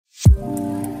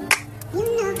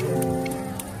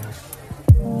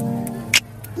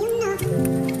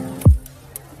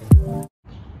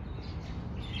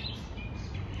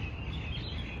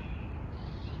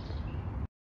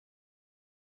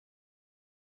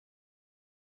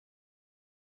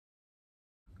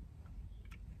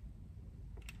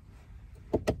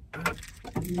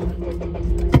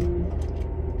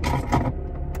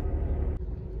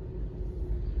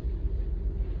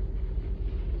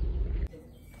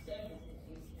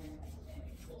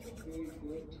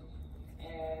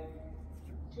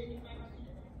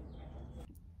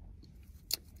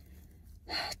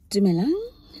Dumelang.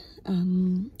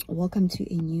 Welcome to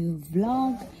a new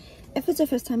vlog. If it's your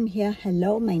first time here,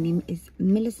 hello, my name is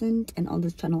Millicent, and on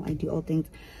this channel I do all things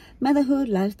motherhood,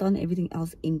 lifestyle, and everything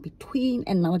else in between,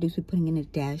 and nowadays we're putting in a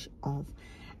dash of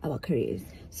our careers.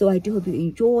 So I do hope you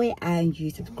enjoy and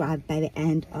you subscribe by the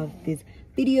end of this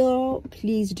video.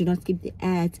 Please do not skip the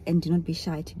ads and do not be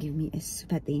shy to give me a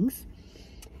super thanks.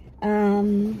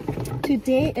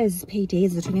 Today is payday,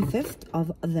 it's the 25th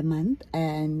of the month,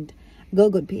 and girl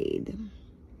got paid.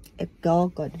 A girl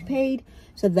got paid,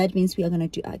 so that means we are gonna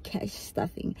do our cash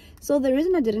stuffing. So the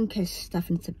reason I didn't cash stuff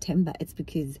in September, it's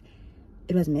because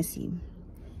it was messy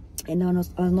and I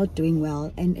was not doing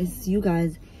well. And as you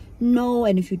guys know,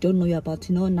 and if you don't know, you're about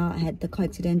to know now, I had the car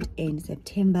accident in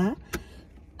September.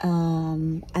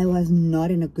 I was not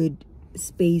in a good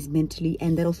space mentally,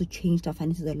 and that also changed our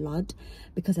finances a lot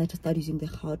because I had to start using the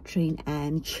car train.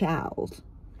 And child,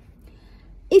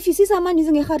 if you see someone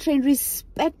using a car train,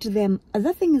 respect them.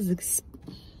 That thing is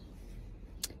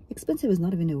expensive is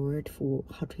not even a word for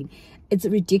car train. It's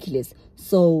ridiculous.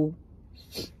 So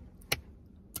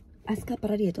oh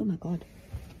my god,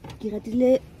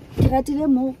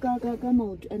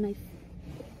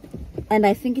 and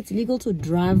I think it's legal to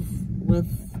drive with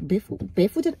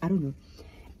barefooted. I don't know.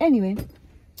 Anyway,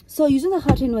 so using the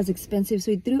car train was expensive,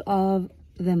 so it threw off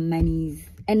the monies.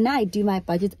 And now I do my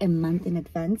budget a month in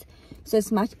advance. So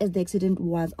as much as the accident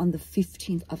was on the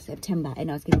 15th of September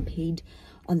and I was getting paid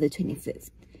on the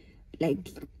 25th, like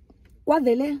what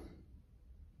the?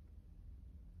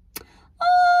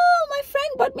 Oh, my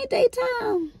friend bought me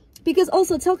data, because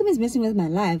also Telkom is messing with my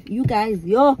life, you guys.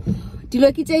 But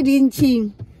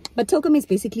Telkom is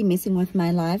basically messing with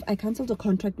my life. I cancelled a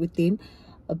contract with them,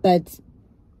 but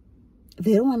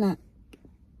they don't wanna.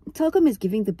 Telkom is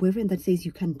giving the boyfriend that says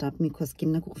you can't dump me because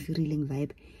feeling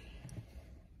vibe.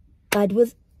 But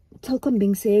with Telkom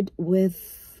being said,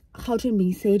 with Gauteng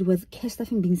being said, with cash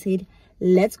stuffing being said,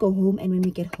 let's go home. And when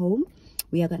we get home,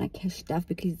 we are gonna cash stuff,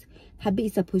 because hubby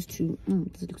is supposed to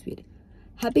this looks weird.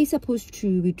 Hubby is supposed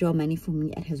to withdraw money for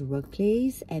me at his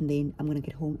workplace, and then I'm gonna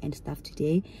get home and stuff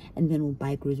today, and then we'll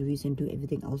buy groceries and do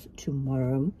everything else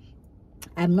tomorrow.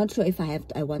 I'm not sure if I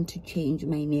want to change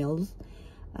my nails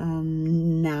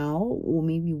now, or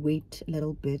maybe wait a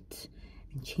little bit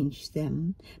and change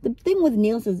them. The thing with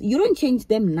nails is you don't change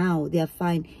them now, they're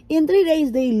fine. In 3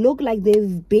 days they look like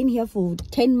they've been here for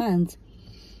 10 months.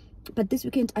 But this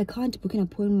weekend I can't book an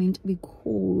appointment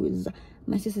because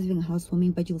my sister's having a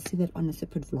housewarming, but you'll see that on a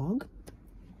separate vlog,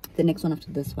 the next one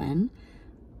after this one.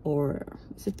 Or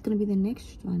is it gonna be the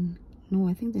next one? No,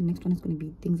 I think the next one is gonna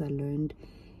be things I learned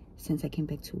since I came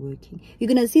back to working. You're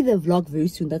gonna see the vlog very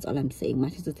soon, that's all I'm saying. My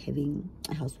sister's having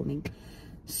a housewarming.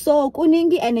 So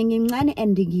kuningi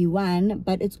and one,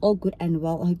 but it's all good and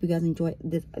well. I hope you guys enjoy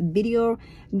this video.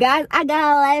 Guys, I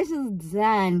got lashes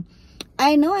done.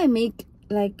 I know I make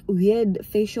like weird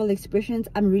facial expressions.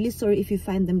 I'm really sorry if you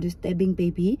find them disturbing,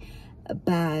 baby,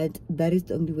 but that is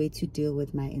the only way to deal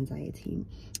with my anxiety.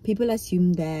 People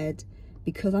assume that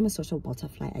because I'm a social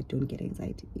butterfly I don't get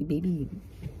anxiety. Baby,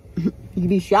 you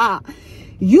be shocked.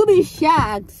 You be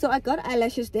shocked. So I got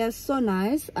eyelashes. They are so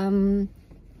nice.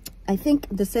 I think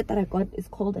the set that I got is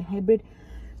called a hybrid.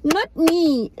 Not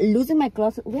me losing my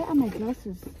glasses. Where are my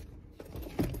glasses?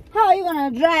 How are you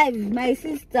gonna drive, my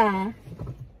sister?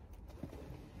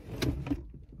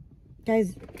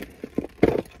 Guys,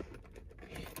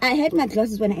 I had my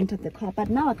glasses when I entered the car, but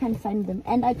now I can't find them,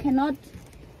 and I cannot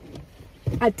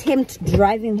attempt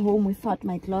driving home without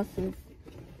my glasses.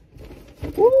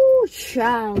 Ooh,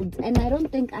 child. And I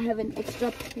don't think I have an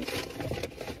extra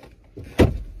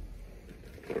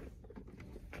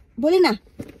Bolina.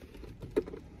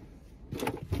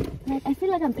 Like, I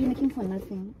feel like I'm panicking for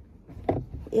nothing.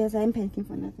 Yes, I'm panicking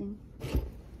for nothing.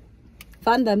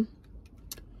 Found them.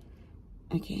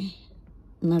 Okay,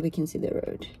 now we can see the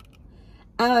road.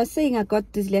 I was saying I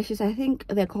got these lashes. I think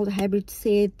they're called a hybrid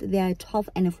set. They are 12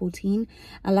 and a 14.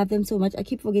 I love them so much. I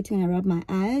keep forgetting I rub my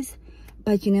eyes,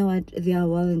 but you know what, they are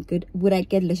well and good. Would I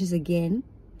get lashes again?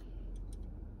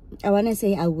 I want to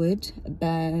say I would,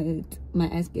 but my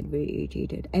eyes get very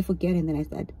irritated. I forget and then I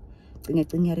start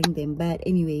getting them. But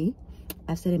anyway,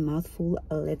 I've said a mouthful.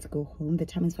 Let's go home. The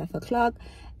time is 5 o'clock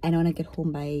and I want to get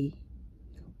home by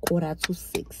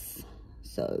 5:45.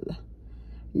 So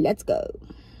let's go.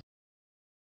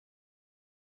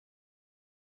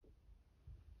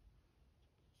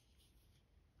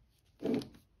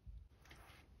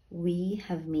 We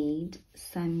have made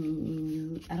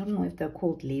some, I don't know if they're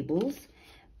called labels,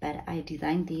 but I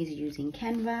designed these using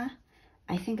Canva.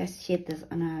 I think I shared this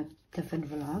on a different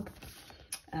vlog.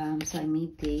 So I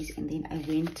made these and then I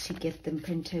went to get them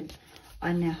printed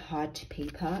on a hard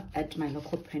paper at my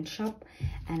local print shop.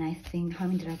 And I think, how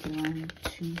many did I get? 1,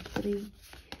 2, 3,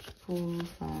 4,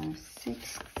 5,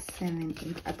 6, 7,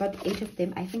 8. I got 8 of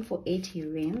them, I think for 80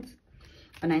 rands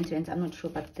or 90 rands, I'm not sure,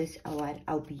 but this is what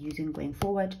I'll be using going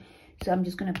forward. So I'm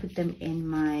just gonna put them in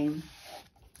my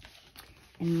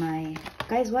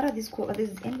guys, what are these called? Are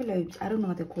these envelopes? I don't know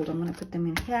what they're called. I'm gonna put them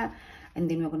in here and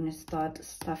then we're gonna start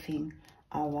stuffing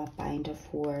our binder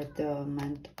for the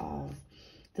month of,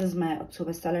 this is my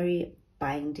October salary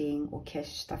binding, or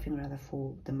cash stuffing rather,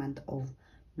 for the month of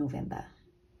November.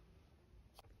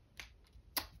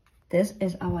 This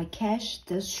is our cash.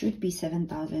 This should be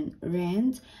 7,000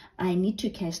 rands. I need to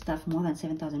cash stuff more than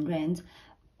 7,000 rands,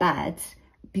 but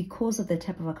because of the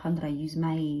type of account that I use,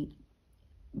 my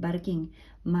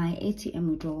ATM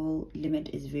withdrawal limit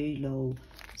is very low,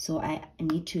 so I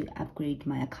need to upgrade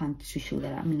my account to show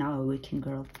that I'm now a working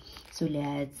girl. So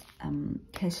let's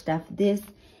cash stuff this.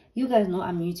 You guys know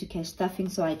I'm new to cash stuffing,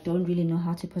 so I don't really know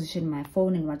how to position my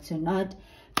phone and what to not,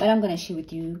 but I'm gonna share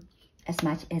with you as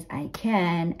much as I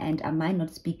can, and I might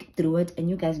not speak through it, and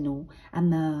you guys know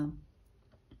I'm a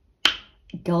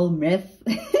girl myth.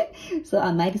 So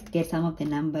I might get some of the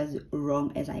numbers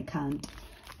wrong as I count,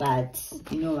 but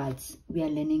you know what, we are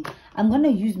learning. I'm gonna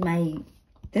use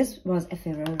this was a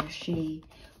Ferrero Rocher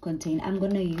container. I'm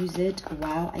gonna use it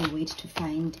while I wait to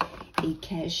find a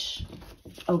cash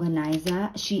organizer.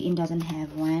 Shein doesn't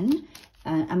have one,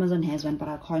 Amazon has one, but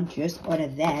I can't just order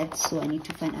that, so I need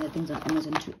to find other things on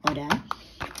Amazon to order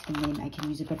and then I can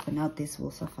use it. But for now this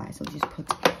will suffice. I'll just put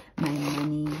my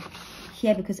money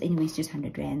here because anyway it's just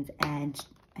 100 rands and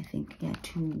I think, yeah,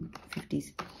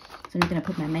 250s. So I'm gonna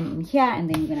put my money in here and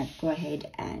then we're gonna go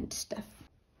ahead and stuff.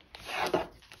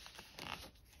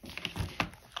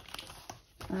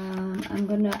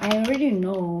 I already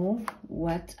know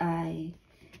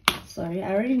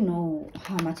I already know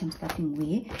how much I'm stuffing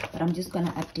where, but I'm just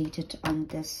gonna update it on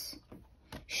this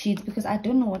sheet because I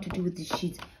don't know what to do with these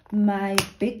sheets. My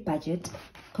big budget,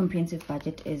 comprehensive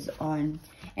budget, is on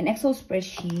an Excel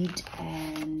spreadsheet,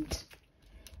 and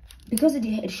because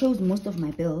it shows most of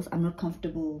my bills, I'm not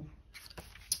comfortable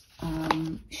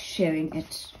sharing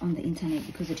it on the internet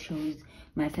because it shows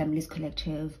my family's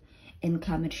collective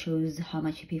income. It shows how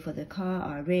much you pay for the car,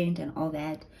 our rent, and all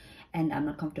that, and I'm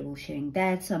not comfortable sharing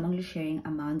that. So I'm only sharing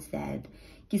amounts that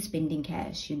he's spending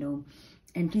cash, you know.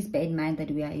 And please bear in mind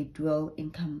that we are a dual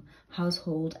income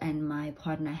household, and my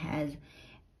partner and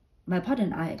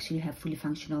I actually have fully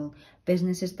functional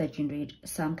businesses that generate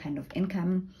some kind of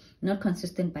income. Not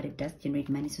consistent, but it does generate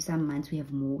money. So some months we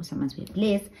have more, some months we have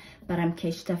less, but I'm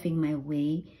cash stuffing my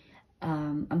way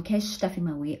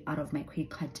out of my credit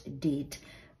card debt.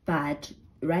 But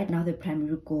right now the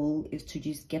primary goal is to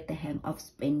just get the hang of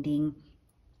spending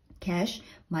cash.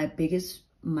 My biggest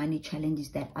money challenge is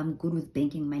that I'm good with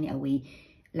banking money away.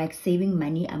 Like saving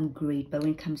money, I'm great, but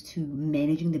when it comes to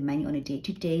managing the money on a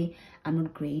day-to-day, I'm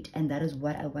not great, and that is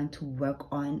what I want to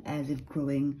work on as a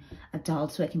growing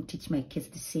adult, so I can teach my kids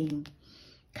the same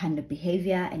kind of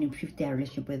behavior and improve their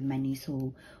relationship with money.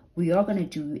 So we are gonna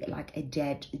do like a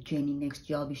dad journey next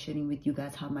year. I'll be sharing with you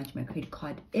guys how much my credit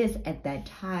card is at that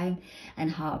time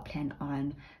and how I plan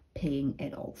on paying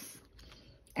it off.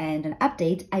 And an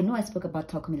update, I know I spoke about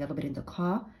Telkom a little bit in the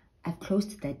car. I've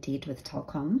closed that date with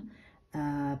Telkom,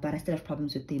 but I still have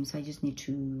problems with them, so I just need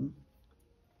to,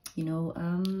 you know,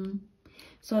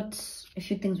 sort a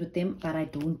few things with them. But I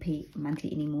don't pay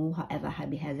monthly anymore. However,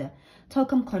 hubby has a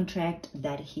Telkom contract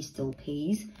that he still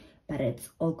pays, but it's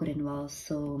all good and well.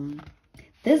 So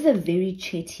there's a very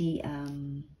chatty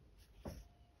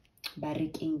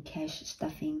Barik in cash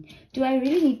stuffing. Do I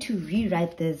really need to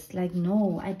rewrite this? Like,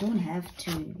 no, I don't have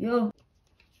to.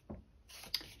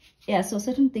 Yeah, so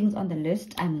certain things on the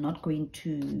list I'm not going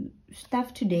to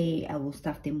stuff today. I will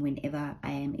stuff them whenever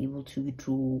I am able to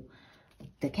withdraw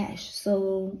the cash.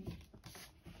 So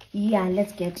yeah,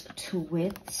 let's get to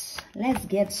it.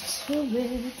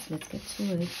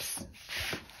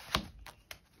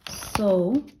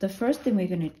 So the first thing we're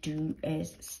gonna do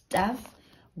is stuff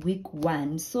week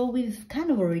 1. So we've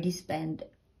kind of already spent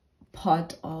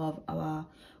part of our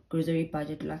grocery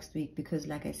budget last week, because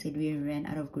like I said, we ran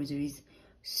out of groceries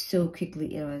so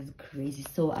quickly. It was crazy.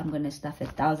 So I'm gonna stuff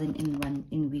 1,000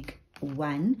 in week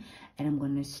 1, and I'm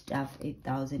gonna stuff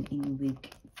 1,000 in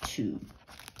week 2.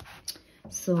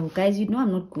 So guys, you know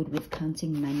I'm not good with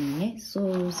counting money, eh?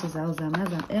 So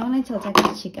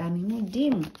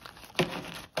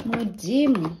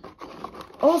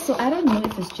also, I don't know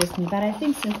if it's just me, but I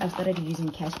think since I've started using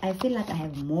cash, I feel like I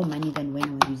have more money than when I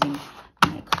was using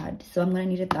my card. So I'm gonna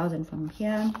need 1,000 from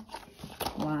here.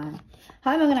 1.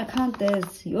 How am I gonna count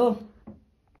this? Yo.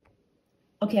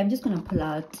 Okay, I'm just gonna pull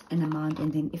out an amount,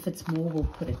 and then if it's more, we'll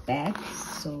put it back.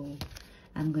 So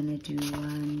I'm gonna do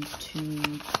 1, 2,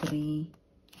 3.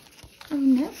 I've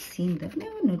never seen that. I've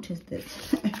never noticed this.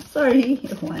 Sorry.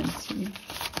 1, 2,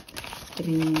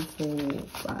 3, 4,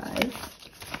 5,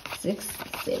 6,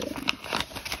 7, 8.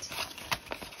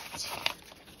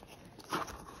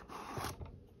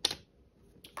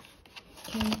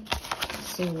 Okay,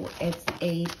 so it's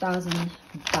 1,000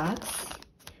 bucks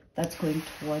that's going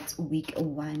towards week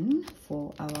 1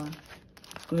 for our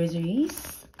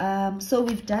groceries. So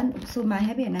we've done, so my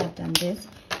hubby and I have done this.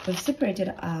 We've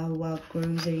separated our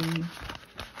grocery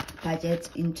budget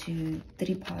into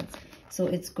 3 parts. So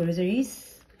it's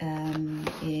groceries,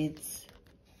 it's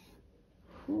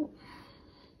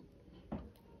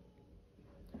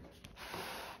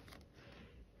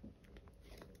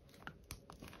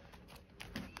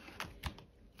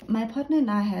my partner and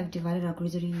I have divided our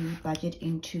grocery budget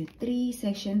into 3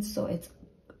 sections. So it's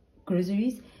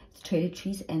groceries, it's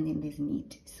toiletries, and then there's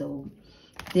meat. So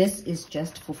this is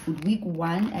just for food. Week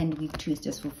 1 and week 2 is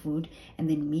just for food, and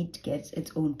then meat gets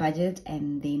its own budget,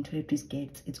 and then toiletries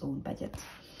gets its own budget.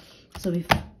 So we've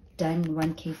done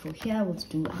 1K for here. Let's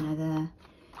do another.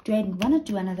 Do I want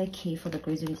to do another K for the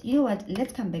groceries? You know what,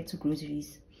 let's come back to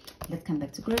groceries.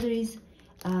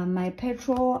 My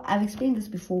petrol, I've explained this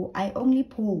before. I only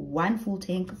pour 1 full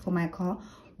tank for my car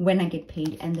when I get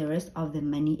paid, and the rest of the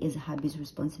money is hubby's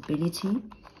responsibility.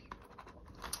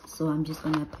 So I'm just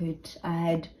gonna put, I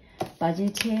had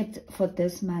budgeted for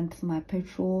this month for my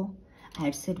petrol, I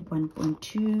had said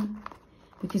 1.2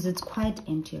 because it's quite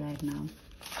empty right now.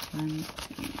 1, 2,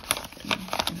 3,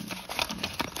 4,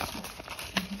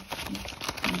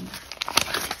 5, 6,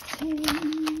 7, 8,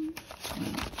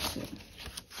 9, 10.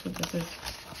 So this is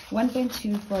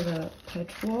 1.2 for the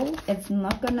petrol. It's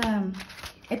not gonna,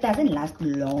 it doesn't last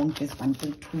long, this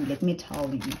 1.2, let me tell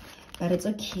you, but it's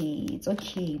okay. It's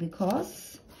okay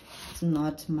because it's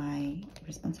not my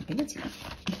responsibility.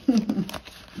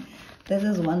 This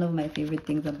is one of my favorite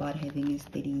things about having a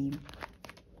steady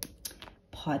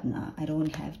partner. I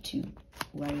don't have to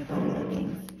worry about other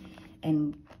things,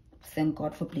 and thank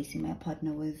God for blessing my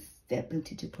partner with the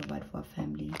ability to provide for our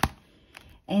family.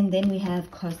 And then we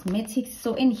have cosmetics.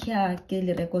 So in here,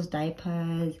 Reko's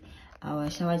diapers, our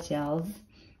shower gels.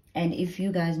 And if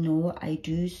you guys know, I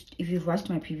do, if you've watched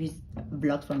my previous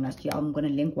vlogs from last year, I'm gonna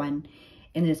link one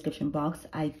in the description box.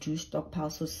 I do stockpile,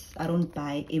 so I don't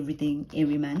buy everything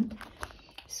every month.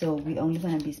 So we only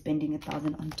gonna be spending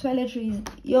 1,000 on toiletries.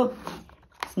 Yo,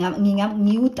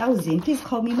 new 1,000. Please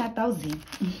call me my 1,000.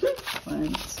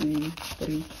 1, 2,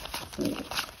 3, 4, 6,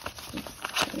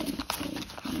 7, 8,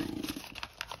 9,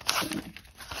 10.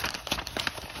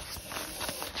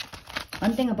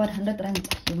 One thing about 100 rand,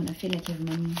 you're gonna feel like you have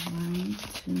money. 1,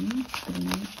 2, 3,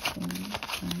 4,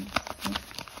 5, 6,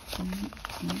 7,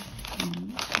 8, 9,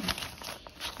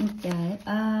 10. Okay.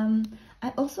 I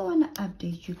also wanna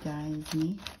update you guys.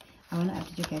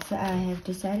 So I have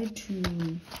decided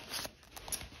to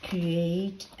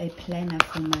create a planner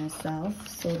for myself.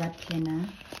 So that planner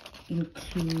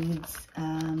includes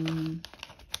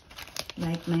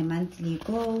like my monthly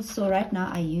goals. So right now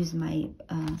I use my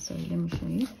sorry, let me show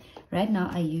you. Right now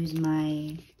I use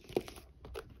my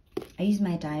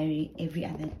diary every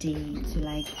other day to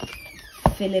like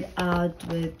fill it out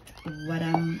with what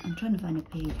I'm trying to find a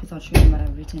page without showing what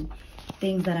I've written,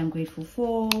 things that I'm grateful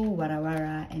for,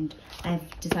 and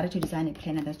I've decided to design a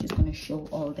planner that's just going to show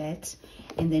all that,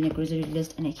 and then a grocery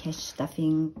list and a cash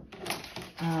stuffing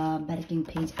budgeting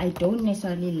page. I don't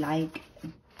necessarily like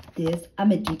this.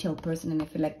 I'm a detailed person, and I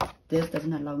feel like this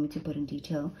doesn't allow me to put in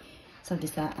detail. So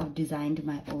I've designed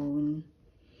my own,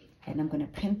 and I'm gonna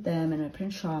print them in a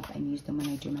print shop and use them when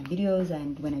I do my videos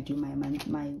and when I do my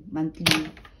monthly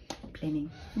planning.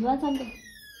 You want something?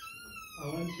 I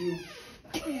want you.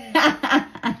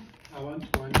 I want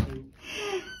you.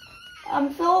 I'm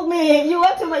filming. You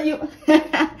want to what you?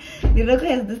 Liroko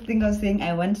has this thing of saying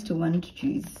I want to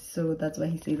juice, so that's why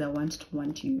he says I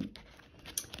want you.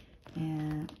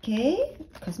 Okay,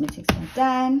 cosmetics are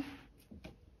done.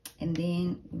 And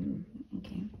then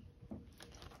okay,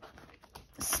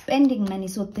 spending money.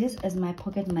 So this is my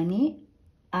pocket money,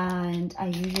 and I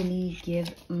usually give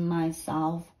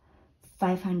myself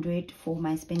 500 for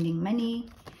my spending money.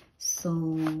 So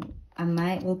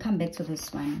we'll come back to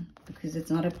this one because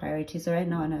it's not a priority. So right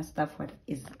now I know stuff what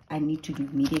is I need to do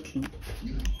immediately.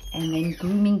 And then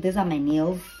grooming, these are my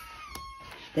nails.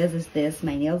 This is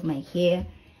my nails, my hair,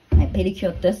 my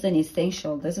pedicure. This is an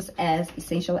essential. This is as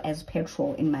essential as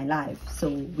petrol in my life, so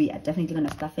we are definitely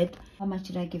gonna stuff it. How much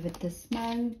did I give it this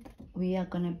month? We are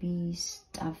gonna be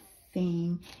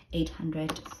stuffing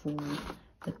 800 for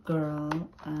the girl.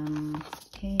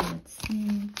 Okay, let's see.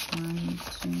 1,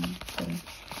 2, 3,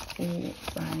 4,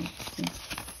 5, 6,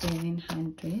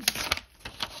 700,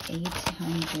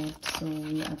 800. So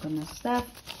we are gonna stuff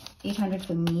 800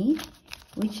 for me,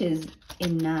 which is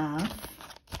enough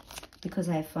because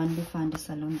I finally found a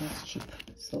salon that's cheap.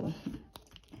 So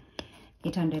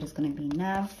 800 is gonna be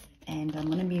enough, and I'm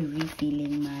gonna be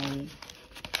refilling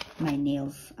my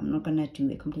nails. I'm not gonna do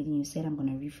a completely new set. I'm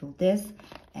gonna refill this,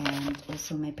 and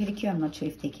also my pedicure. I'm not sure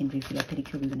if they can refill a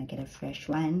pedicure. We're gonna get a fresh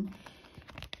one,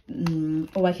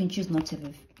 or I can choose not to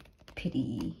have a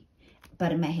pedi,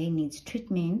 but my hair needs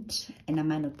treatment and I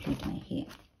might not plait my hair.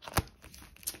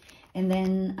 And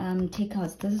then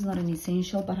takeouts. This is not an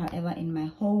essential, but however in my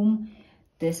home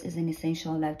this is an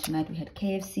essential. Like tonight we had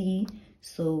KFC,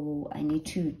 so I need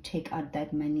to take out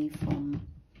that money from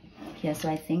here. So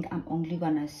I think I'm only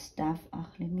gonna stuff,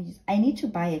 I need to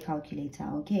buy a calculator.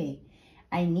 Okay,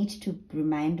 I need to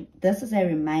remind, this is a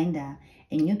reminder,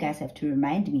 and you guys have to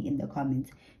remind me in the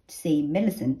comments to say,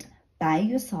 Millicent, buy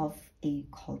yourself a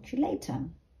calculator,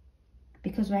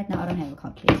 because right now I don't have a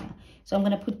calculator. So I'm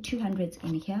gonna put 200s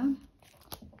in here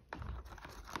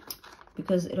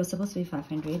because it was supposed to be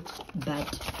 500,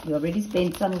 but we already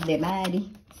spent some of the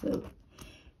money. So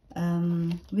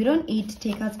we don't eat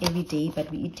takeouts every day, but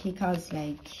we eat takeouts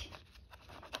like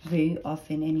very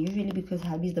often, and usually because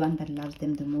hubby is the one that loves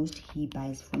them the most, he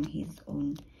buys from his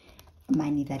own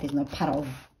money that is not part of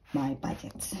my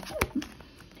budget.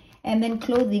 And then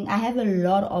clothing, I have a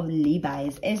lot of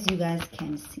Levi's, as you guys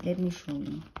can see. Let me show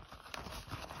you.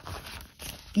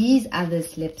 These are the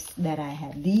slips that I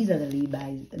have. These are the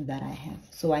Levi's that I have.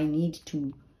 So I need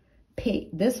to pay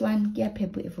this one. Yeah, pay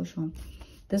for sure.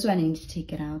 This one I need to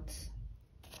take it out,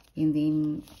 and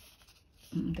then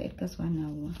that's one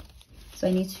now. So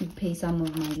I need to pay some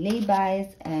of my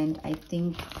Levi's, and I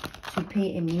think to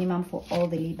pay a minimum for all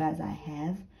the Levi's I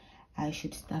have, I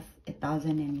should stuff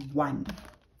 1,001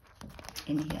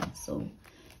 in here. So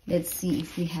let's see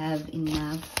if we have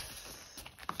enough.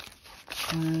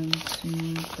 1,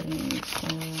 2, 3,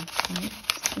 4, 5,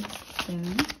 6,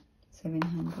 7,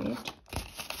 700,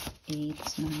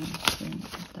 8, 9, 10,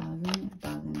 1,000,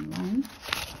 1,001.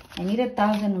 I need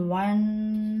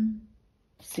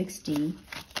 1,160,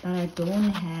 but I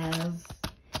don't have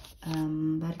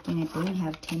but again I don't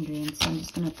have 10 rand, so I'm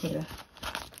just gonna put a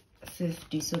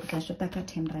 50. So I should back at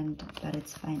 10 rand, but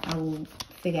it's fine. I will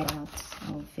figure it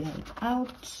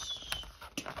out.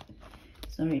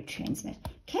 Sorry, transmit.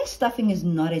 Cash stuffing is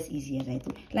not as easy as I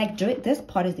thought. Like this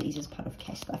part is the easiest part of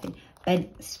cash stuffing,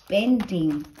 but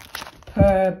spending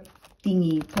per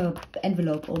thingy, per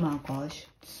envelope, oh my gosh,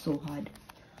 it's so hard.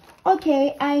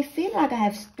 Okay, I feel like I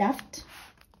have stuffed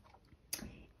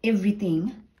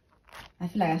everything. But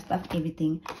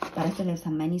I still have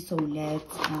some money, so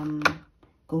let's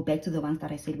go back to the ones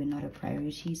that I said were not a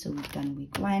priority. So we've done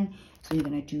week 1, so we're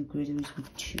gonna do groceries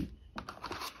week 2.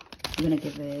 We're gonna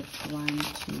give it 1, 2,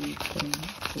 3, 4,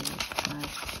 5,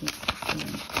 6,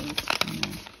 7, 8, 9,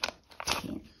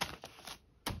 10.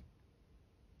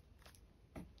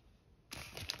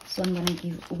 So I'm gonna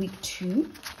give week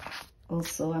 2.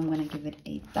 Also, I'm gonna give it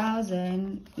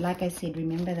 8,000. Like I said,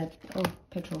 remember that, oh,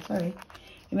 petrol, sorry.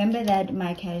 Remember that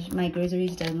my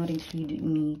groceries does not include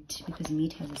meat, because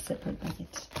meat has a separate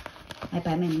budget. I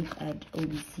buy my meat at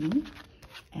OBC,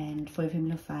 and for a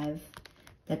family of 5,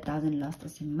 that 1,000 lasts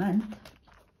us a month.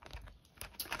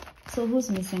 So who's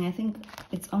missing? I think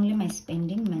it's only my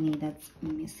spending money that's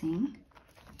missing.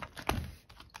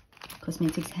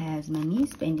 Cosmetics has money.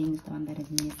 Spending is the one that is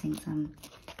missing some.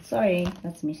 Sorry,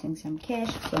 that's missing some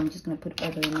cash. So I'm just gonna put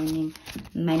all the remaining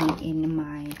money in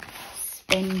my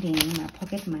spending, my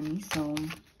pocket money. So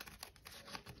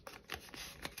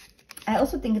I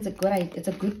also think it's a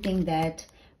good thing that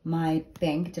my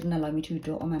bank didn't allow me to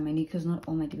withdraw all my money, because not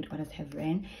all my debit orders have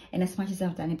ran. And as much as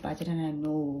I've done a budget and I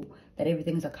know that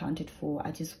everything is accounted for,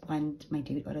 I just want my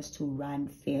debit orders to run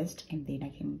first, and then I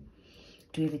can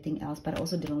do everything else, but I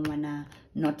also didn't want to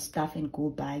not stuff and go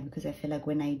buy, because I feel like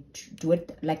when I do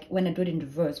it, like when I do it in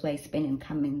reverse, where I spend and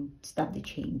come and stuff the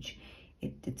change,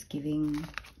 it's giving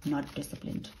not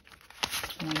disciplined.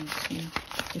 1, 2,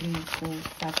 3, 4,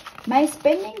 5. My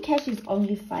spending cash is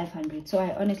only 500, so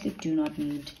I honestly do not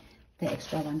need the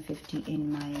extra 150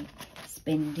 in my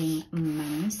spending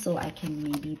money. So I can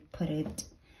maybe put it,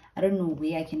 I don't know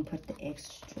where I can put the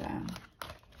extra.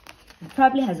 It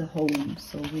probably has a home,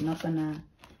 so we're not gonna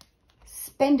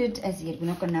spend it as yet. We're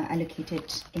not gonna allocate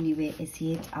it anywhere as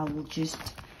yet. I will just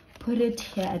put it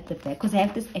here at the back, because I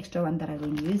have this extra one that I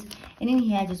don't use. And in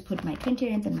here I just put my 20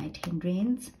 rands and my 10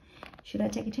 rands. Should I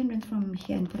take a 10 rands from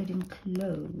here and put it in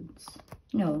clothes?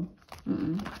 No.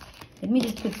 Let me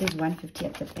just put this 150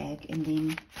 at the back, and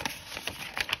then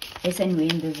as and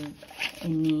when there's a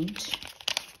need,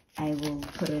 I will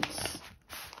put it,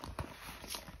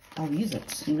 I'll use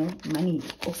it, you know, money.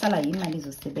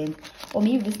 Or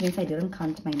maybe this means I didn't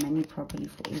count my money properly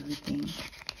for everything.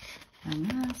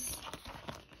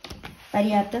 But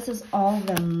yeah, this is all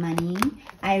the money.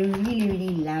 I really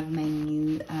love my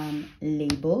new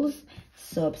labels.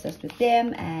 So obsessed with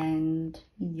them. And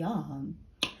yeah,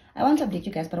 I want to update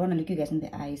you guys, but I want to look you guys in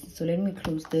the eyes. So let me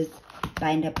close this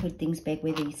binder, put things back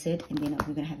where they sit, and then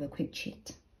we're gonna have a quick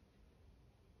chat.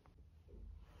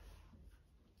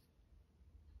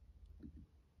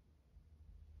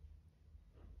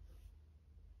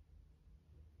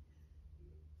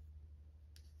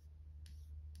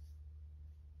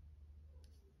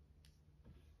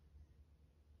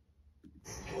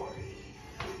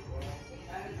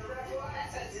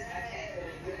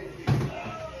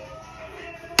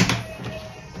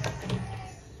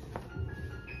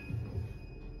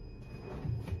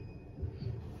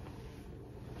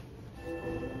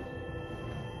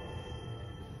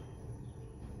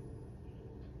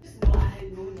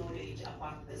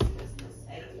 About this business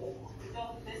at all. So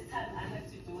this time I have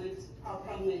to do it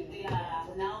properly. Yeah,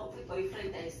 now the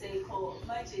boyfriend I say, oh,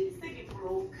 imagine sticky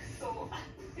broke. So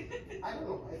I don't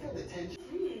know, I feel the tension.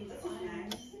 this is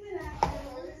nice.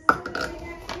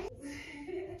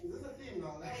 Is this a theme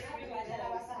now?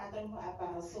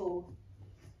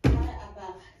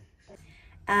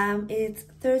 It's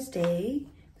Thursday.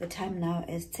 The time now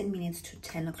is 10 minutes to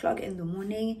 10 o'clock in the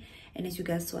morning, and as you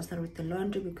guys saw, I started with the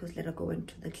laundry because let her go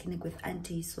into the clinic with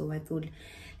auntie, so I thought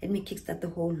let me kickstart the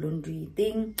whole laundry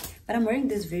thing. But I'm wearing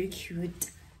this very cute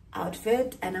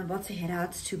outfit, and I'm about to head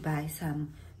out to buy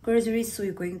some groceries. So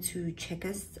we're going to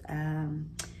Checkers, and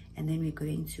then we're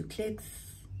going to Clicks,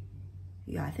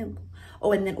 yeah, I think,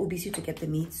 oh, and then OBC to get the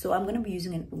meat. So I'm going to be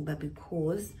using an Uber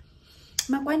because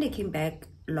my Kwande came back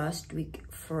last week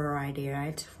Friday,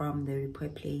 right, from the repair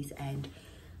place, and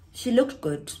she looked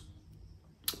good.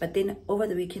 But then over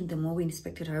the weekend, the more we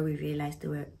inspected her, we realized there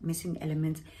were missing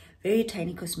elements, very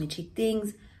tiny cosmetic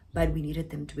things, but we needed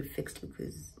them to be fixed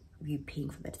because we're paying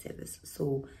for that service.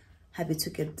 So Happy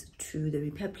took it to the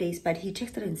repair place, but he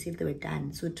checked it and said they were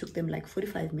done. So it took them like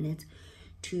 45 minutes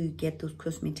to get those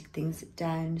cosmetic things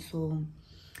done. So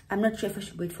I'm not sure if I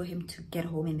should wait for him to get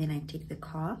home and then I take the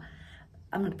car.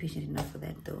 I'm not patient enough for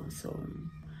that though, so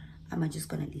I'm just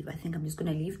gonna leave. I think I'm just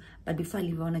gonna leave, but before I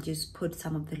leave, I wanna just put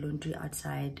some of the laundry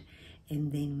outside,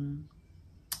 and then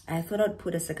I thought I'd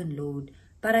put a second load,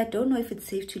 but I don't know if it's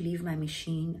safe to leave my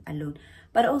machine alone.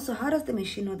 But also, how does the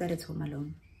machine know that it's home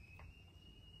alone?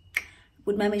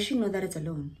 Would my machine know that it's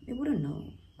alone? It wouldn't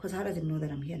know, because how does it know that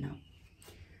I'm here now?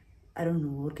 I don't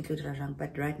know,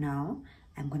 but right now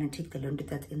I'm gonna take the laundry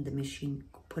that's in the machine,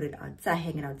 put it outside,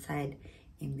 hang it outside,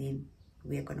 and then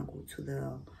we're gonna go to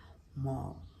the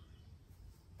mall.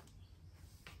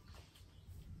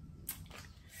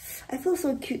 I feel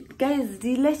so cute, guys.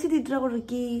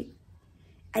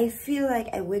 I feel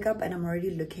like I wake up and I'm already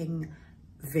looking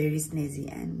very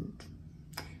snazzy, and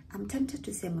I'm tempted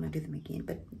to say I'm gonna do them again,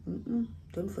 but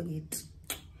don't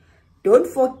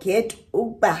forget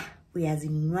Uba, we has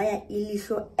in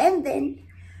Ilisho. And then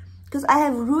because I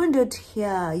have ruined it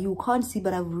here, you can't see,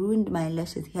 but I've ruined my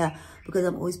lashes here because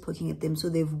I'm always poking at them, so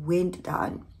they've went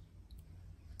down.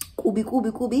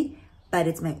 Kubi, but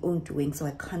it's my own doing, so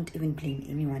I can't even blame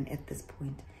anyone at this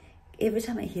point. Every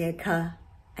time I hear a car,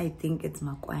 I think it's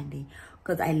Makwande,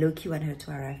 because I low-key want her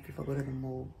to arrive before I go to the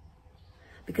mall,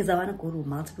 because I want to go to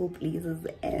multiple places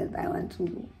and I want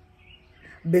to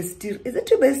Bestir. Is it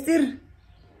to Bestir?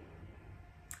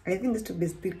 I think it's to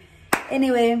Bestir.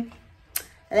 Anyway,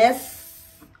 let's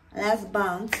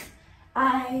bounce.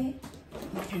 I'm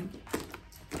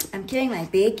carrying my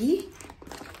baggie.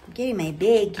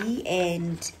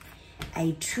 And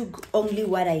I took only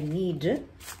what I need.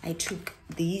 I took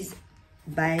these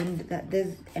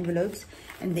these envelopes,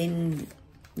 and then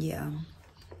yeah,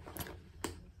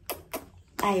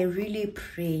 I really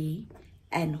pray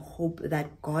and hope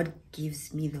that God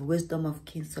gives me the wisdom of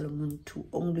King Solomon to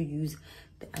only use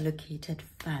the allocated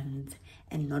funds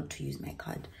and not to use my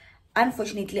card.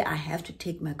 Unfortunately, I have to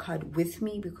take my card with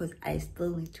me because I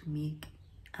still need to make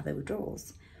other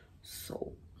withdrawals.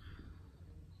 So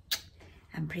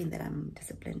I'm praying that I'm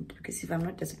disciplined, because if I'm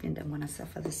not disciplined, I'm gonna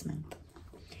suffer this month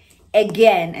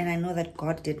again. And I know that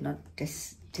God did not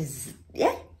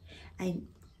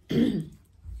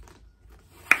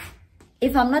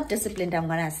if I'm not disciplined, I'm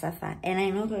gonna suffer, and I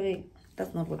know that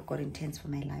that's not what God intends for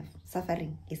my life.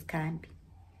 Suffering is can't be.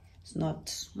 It's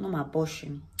not my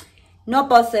portion. Not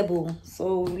possible.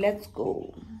 So let's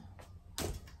go.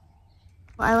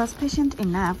 I was patient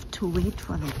enough to wait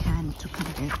for the can to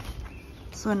come back.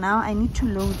 So now I need to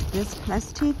load this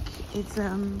plastic. It's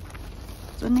a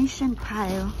donation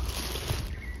pile.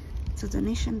 It's a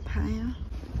donation pile.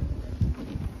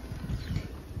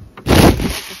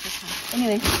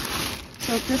 Anyway,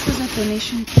 so this is a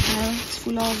donation pile. It's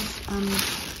full of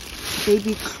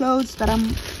baby clothes that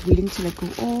I'm willing to let go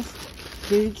of.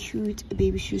 Very cute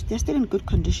baby shoes. They're still in good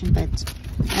condition, but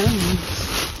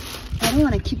I don't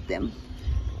want to keep them.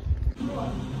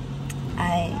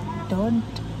 I don't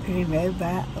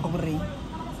remember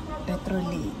petrol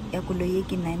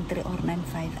 93 or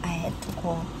 95. I had to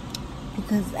call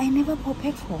because I never bought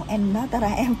petrol, and now that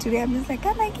I am today, I'm just like,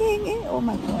 am I getting it? Oh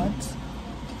my god.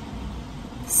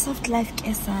 Soft life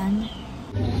kesan.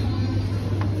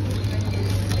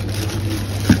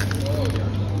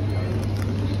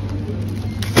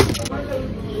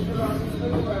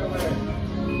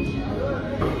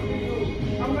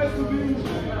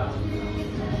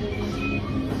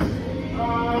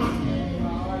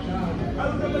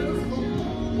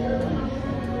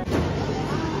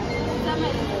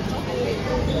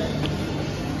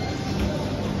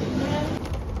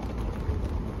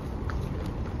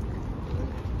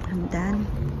 I'm done.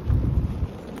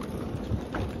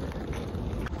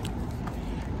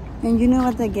 And you know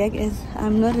what the gag is?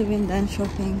 I'm not even done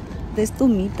shopping. There's still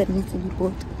meat that needs to be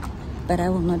bought, but I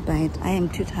will not buy it. I am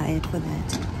too tired for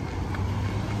that.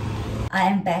 I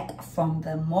am back from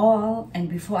the mall, and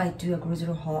before I do a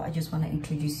grocery haul, I just want to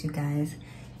introduce you guys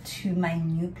to my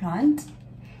new plant.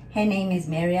 Her name is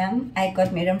Miriam. I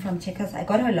got Miriam from Checkers. I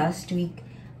got her last week.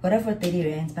 Got her for 30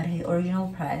 rands, but her original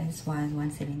price was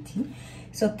 170.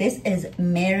 So this is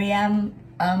Miriam.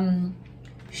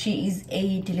 She is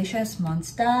a delicious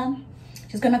monster.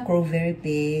 She's gonna grow very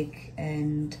big,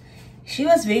 and she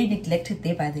was very neglected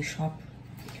there by the shop.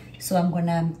 So I'm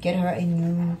gonna get her a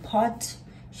new pot.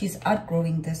 She's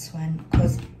outgrowing this one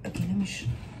because, okay,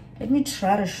 let me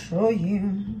try to show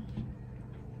you.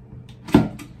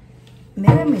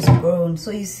 Miriam is grown,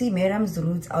 so you see Miriam's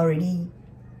roots already.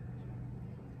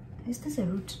 Is this a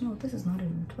root? No, this is not a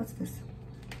root. What's this?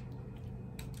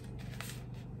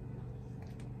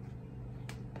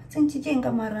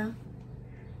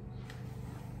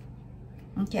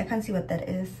 Okay, I can't see what that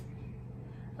is.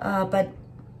 But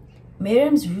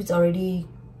Miriam's roots already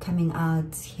coming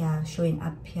out here, showing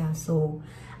up here. So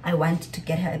I want to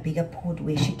get her a bigger pot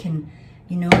where she can,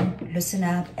 you know, loosen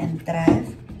up and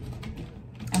thrive.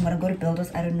 I'm gonna go to Builders,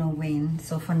 I don't know when.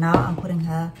 So for now, I'm putting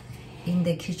her in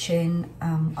the kitchen,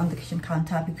 on the kitchen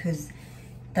counter, because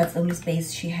that's the only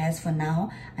space she has for now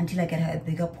until I get her a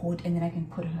bigger pot, and then I can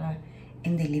put her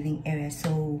in the living area.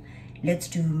 So let's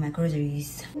do my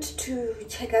groceries. To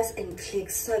Checkers and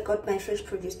Clicks. So I got my fresh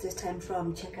produce this time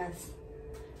from Checkers,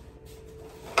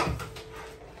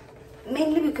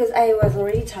 mainly because I was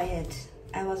already tired.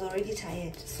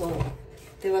 So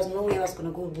there was no way I was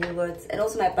gonna go to Woolworths, and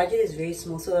also my budget is very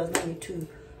small, so there's no need to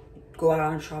go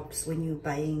around shops when you're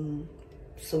buying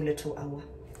so little hour.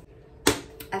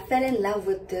 I fell in love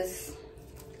with this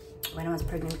when I was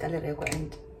pregnant,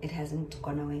 and it hasn't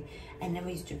gone away. I never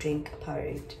used to drink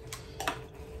Powerade.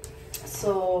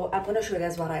 So I'm gonna show you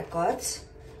guys what I got.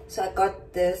 So I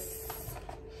got this.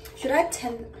 Should I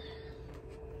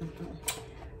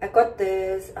I got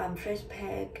this fresh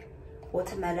pack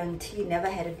watermelon tea. Never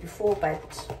had it before,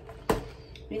 but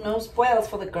you know, spoils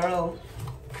for the girl.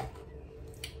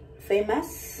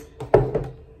 Famous.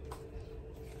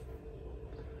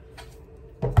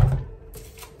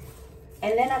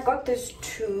 And then I got this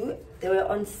two. They were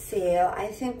on sale. I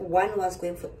think one was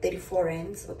going for 34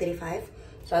 rands or 35.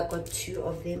 So I got two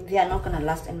of them. They are not gonna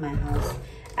last in my house.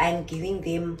 I'm giving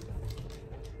them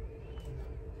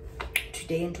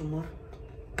today and tomorrow.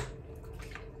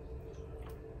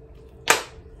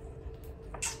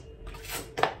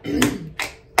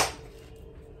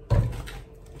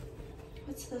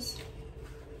 What's this?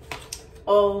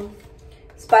 Oh,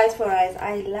 spice for rice.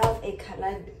 I love a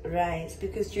colored rice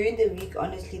because during the week,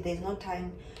 honestly, there's no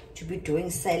time to be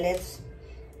doing salads.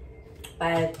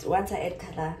 But once I add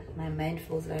color, my mind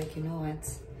feels like, you know what,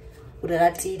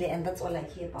 and that's all I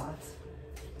care about.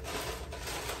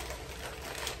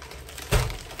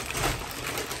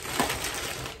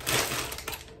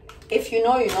 If you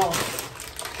know, you know.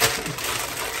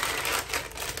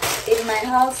 In my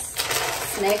house,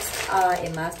 snacks are a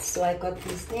must, so I got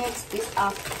these snacks. These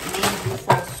are mainly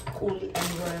for school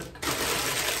and work.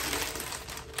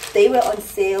 They were on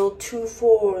sale, 2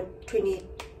 for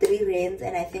 23 rands,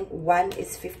 and I think 1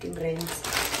 is 15 rands.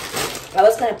 I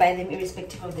was gonna buy them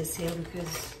irrespective of the sale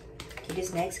because kitty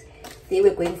snacks, they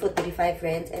were going for 35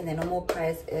 rands and the normal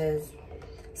price is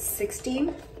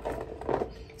 16.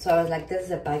 So I was like, this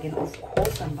is a bargain. Of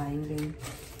course I'm buying them.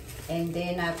 And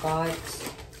then I got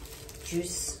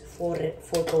juice for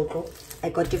xoxo. I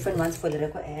got different ones for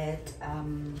Lereko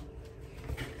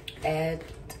at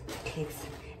cakes.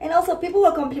 And also people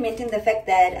were complimenting the fact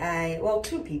that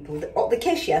two people, the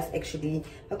cashiers actually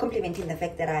were complimenting the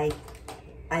fact that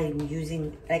I'm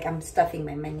using, like, I'm stuffing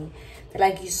my money. They're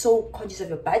like, you're so conscious of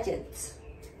your budget.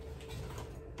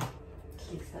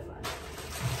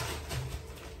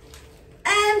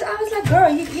 And I was like, girl,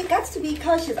 you got to be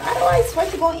cautious. Otherwise,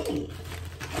 what you gonna eat?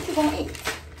 What you gonna eat?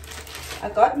 I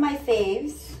got my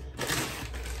faves.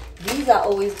 These are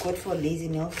always good for lazy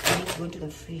meals. I need to go into the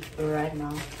fridge right now.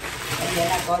 And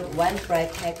then I got one fry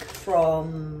pack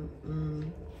from,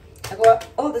 I got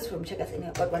all this from Checkers and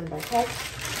I got one fry pack.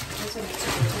 This one needs to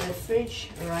go to the fridge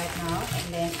right now.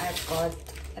 And then I got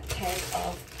a pack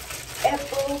of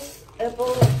apple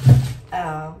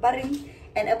buttering.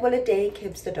 An apple a day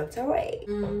keeps the doctor away.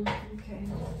 Okay.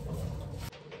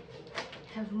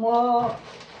 Have more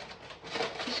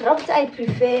shrubs. I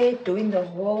prefer doing the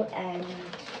whole and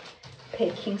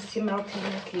packing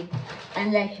simultaneously,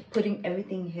 unlike putting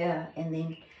everything here and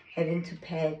then having to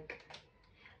pack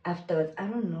afterwards. I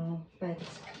don't know, but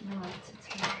no, it's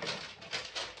okay.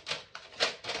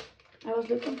 I was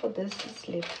looking for this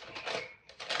slip.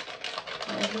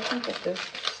 I was looking for this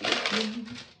slip.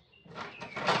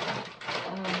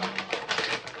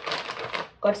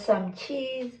 Got some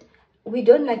cheese. We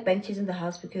don't like buying cheese in the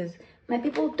house because my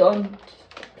people don't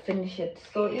finish it.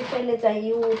 So if I let I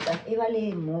use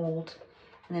a mold.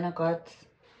 And then I got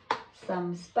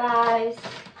some spice.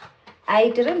 I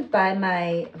didn't buy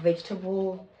my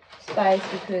vegetable spice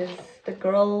because the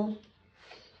girl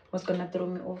was gonna throw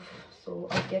me off, so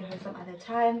I'll get her some other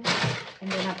time.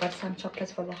 And then I got some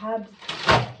chocolates for the hubs.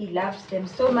 He loves them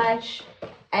so much.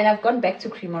 And I've gone back to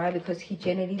Cremora because he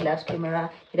generally loves Cremora.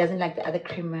 He doesn't like the other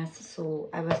creamers. So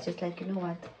I was just like, you know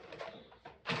what?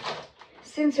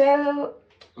 Since well,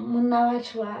 and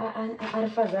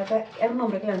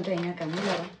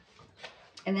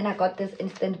then I got this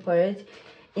instant porridge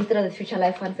instead of the Future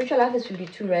Life one. Future Life is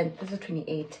 52 rand. This is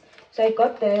 28. So I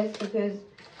got this because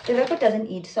the record doesn't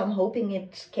eat. So I'm hoping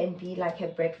it can be like her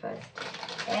breakfast.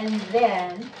 And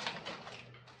then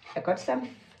I got some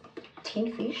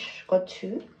tin fish, got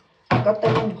 2. I got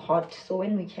them in hot, so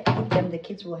when we eat them, the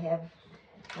kids will have,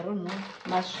 I don't know,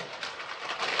 mush.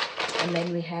 And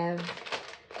then we have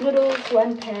noodles,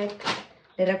 1 pack.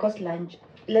 Lereko's lunch.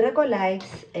 Lereko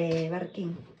likes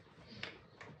working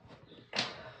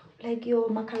like your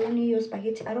macaroni, your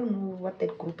spaghetti. I don't know what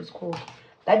that group is called.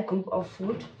 That group of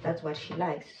food, that's what she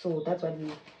likes. So that's what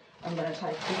I'm gonna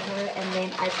try to cook her. And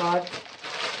then I got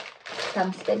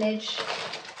some spinach.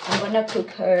 I'm gonna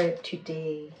cook her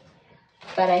today,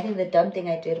 but I think the dumb thing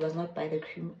I did was not buy the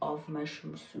cream of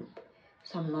mushroom soup,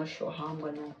 so I'm not sure how I'm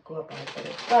gonna go about it, but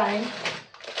it's fine.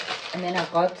 And then I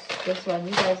got this one.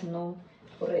 You guys know,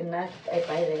 for a nut I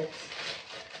buy that.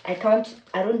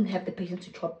 I don't have the patience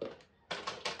to chop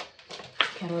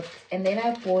carrots. And then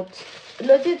I bought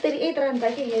 38 rand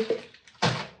back here.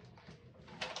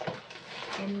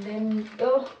 And then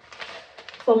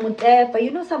for muteba, you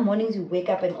know, some mornings you wake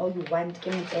up and all you want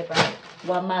is muteba.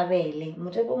 Wamavele.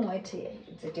 Muteba moite.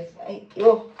 It's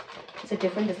a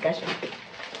different discussion.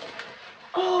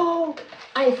 Oh,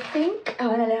 I think I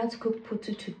want to learn how to cook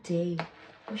putu today.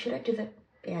 Or should I do that?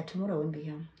 Yeah, tomorrow I won't be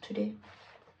here. Today.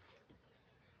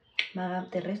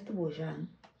 The rest was young.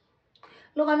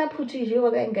 Look, on a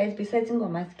putu, guys, besides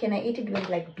ngomas, can I eat it with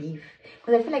like beef?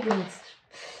 Because I feel like it would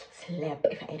slap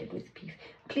if I ate it with beef.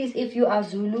 Please, if you are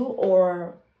Zulu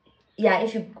or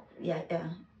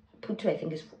putu, I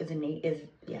think is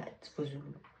it's for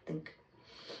Zulu.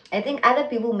 I think other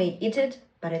people may eat it,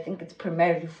 but I think it's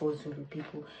primarily for Zulu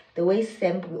people. The way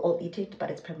Semp, we all eat it, but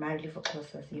it's primarily for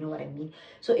Xhosas. You know what I mean?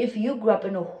 So if you grew up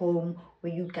in a home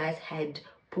where you guys had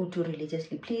putu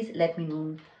religiously, please let me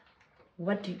know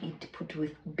What do you eat put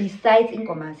with besides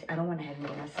inkomasi? I don't want to have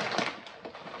inkomasi.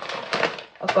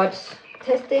 I've got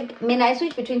testic. I mean, I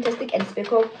switch between testic and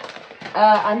speckle.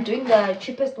 I'm doing the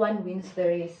cheapest one wins the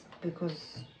race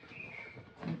because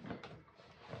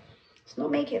it's no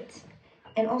make it.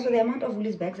 And also the amount of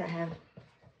Woolies bags I have.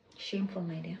 Shameful,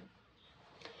 my dear.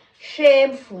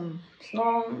 Shameful. It's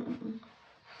no.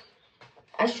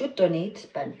 I should donate,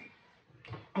 but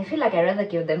I feel like I'd rather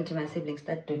give them to my siblings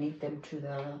than donate them to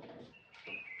the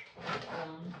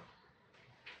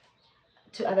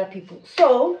to other people.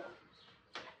 So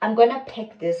I'm gonna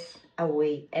pack this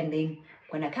away, and then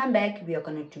when I come back, we are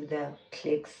gonna do the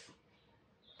clicks.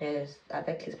 There's the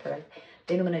other clicks product.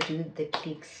 Then we're gonna do the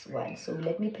clicks one. So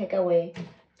let me pack away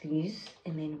these,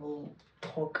 and then we'll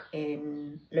talk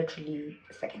in literally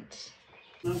a second.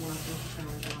 Love watching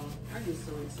challenge, y'all. I get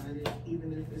so excited,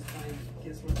 even if it's like,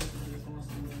 guess what, this one is going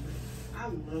somewhere. I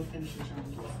love finishing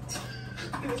challenges.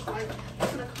 It's like,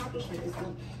 it's an accomplishment. It's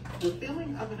the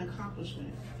feeling of an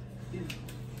accomplishment. You know,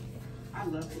 I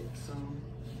love it. So,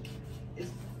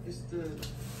 it's the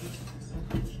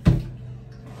accomplishment.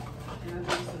 And I do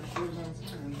this in a short amount of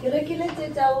time.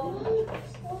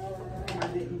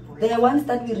 The ones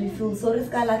that we refill, so it's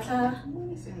galata.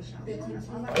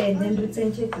 And then we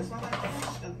change it.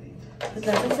 It's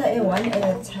like a one at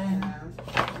a time.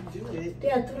 They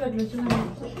are two at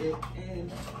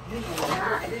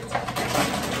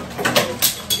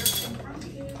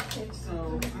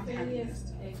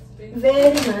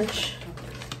very much.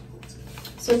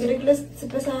 So the regular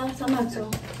samato.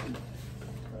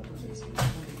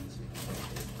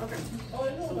 Okay.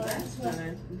 So that's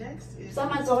done. Next is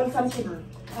Samato or something.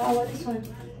 What is one?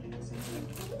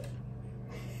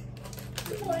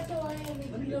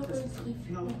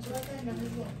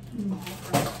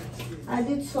 I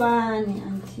did one,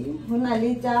 auntie.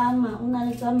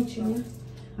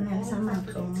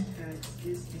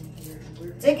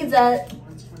 Take it out.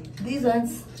 These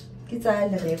ones, it's all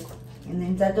the rep. And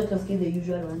then Zato give the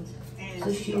usual ones. And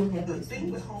so she'll have the this thing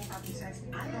one. with home property tax,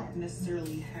 I don't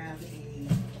necessarily have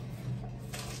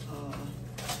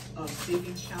a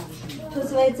savings challenge.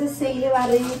 So it's a sale about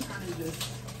I'm kind of just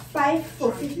 5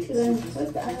 for 50 rand.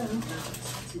 What's the other one?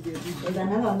 There's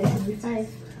another one that will be 5.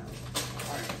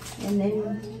 And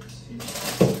then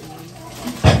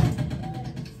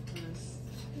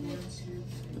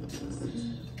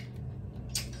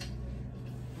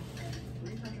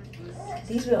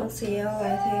these were on sale,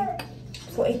 I think,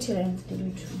 for 80 rand. Did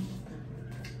we try?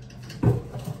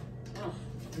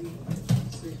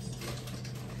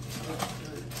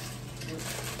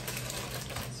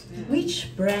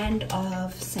 Which brand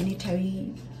of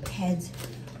sanitary pads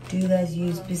do you guys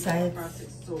use besides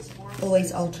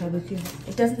Always Ultra? Because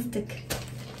it doesn't stick.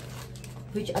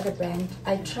 Which other brand?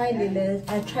 I tried Lila's.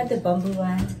 I tried the Bumble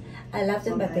ones. I love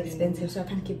them, but they're expensive, so I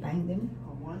can't keep buying them.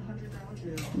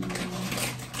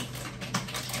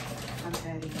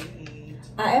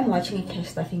 I am watching a cash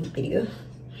stuffing video,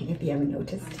 if you haven't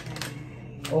noticed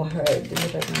or heard the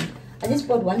one. I just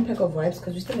bought 1 pack of wipes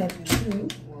because we still have 2.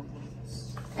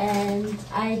 And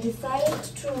I decided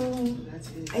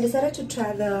to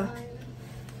try the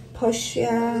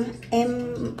Portia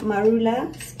M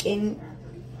Marula Skin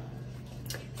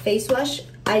face wash.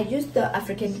 I used the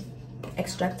African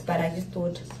extract, but I just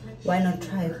thought, why not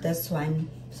try this one?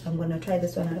 So I'm gonna try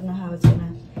this one. I don't know how it's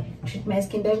gonna treat my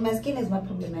skin, but my skin is not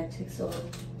problematic. So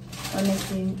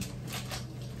honestly,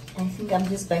 I think I'm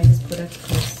just buying this product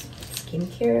because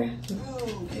skincare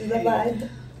is the vibe.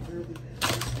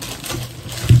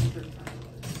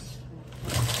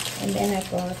 And then I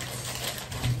got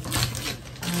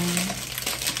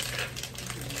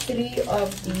 3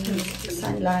 of the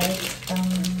Sunlight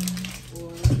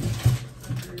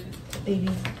baby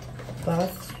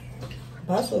bath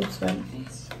soaps one.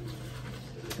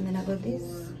 And then I got this.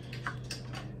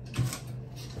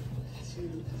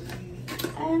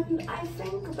 And I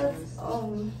think that's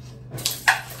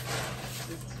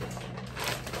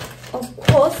of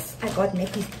course I got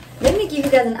nappies. Let me give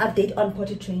you guys an update on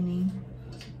potty training.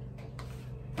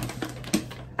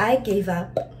 I gave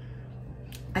up.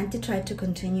 Auntie tried to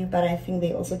continue, but I think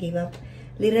they also gave up.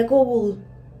 Lireko will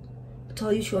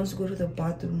tell you she wants to go to the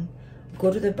bathroom.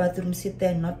 Go to the bathroom, sit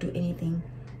there and not do anything.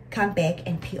 Come back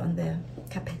and pee on the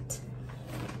carpet.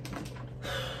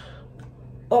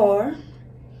 Or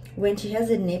when she has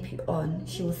a nappy on,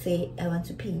 she will say, I want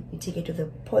to pee. You take her to the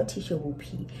potty, she will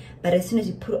pee. But as soon as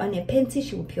you put on a panty,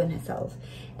 she will pee on herself.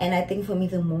 And I think for me,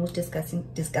 the most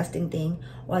disgusting thing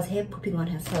was her pooping on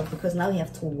herself, because now you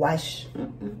have to wash.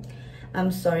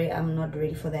 I'm sorry, I'm not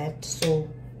ready for that. So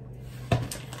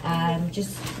I'm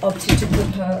just opted to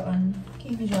put her on.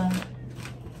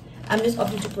 I'm just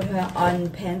opting to put her on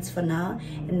pants for now,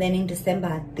 and then in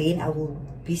December then I will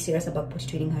be serious about potty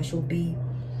training her. She'll be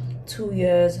 2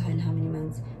 years and how many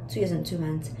months? 2 years and 2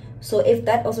 months. So if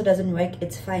that also doesn't work,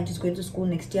 it's fine. She's going to school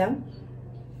next year.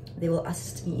 They will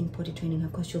assist me in potty training her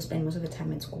because she'll spend most of the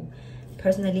time at school.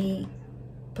 Personally,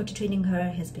 potty training her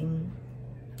has been,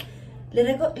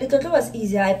 Little was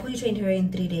easier. I potty trained her in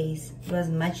 3 days. It was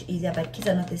much easier, but kids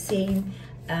are not the same.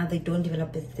 They don't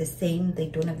develop the same. They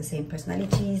don't have the same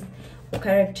personalities or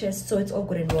characters. So it's all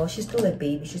good and well. She's still a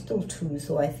baby. She's still 2.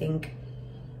 So I think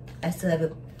I still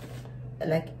have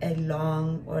a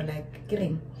long, or like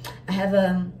getting, I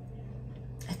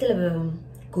still have a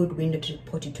good window to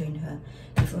potty train her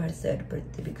before her 3rd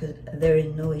birthday, because there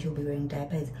is no way she'll be wearing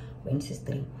diapers when she's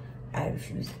 3. I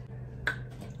refuse.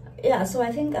 Yeah, so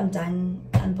I think I'm done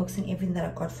unboxing everything that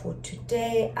I got for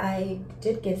today. I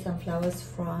did get some flowers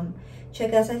from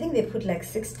Checkers. I think they put like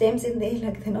 6 stems in there,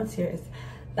 like they're not serious,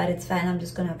 but it's fine. I'm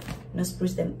just gonna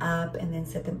spruce them up and then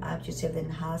set them up, just have them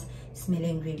in the house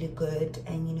smelling really good.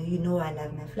 And you know I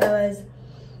love my flowers.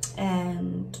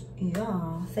 And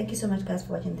yeah, thank you so much guys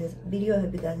for watching this video. I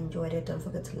hope you guys enjoyed it. Don't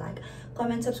forget to like,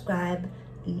 comment, subscribe.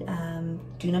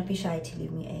 Do not be shy to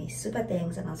leave me a super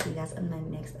thanks, and I'll see you guys on my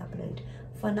next upload.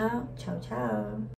 For now, ciao ciao.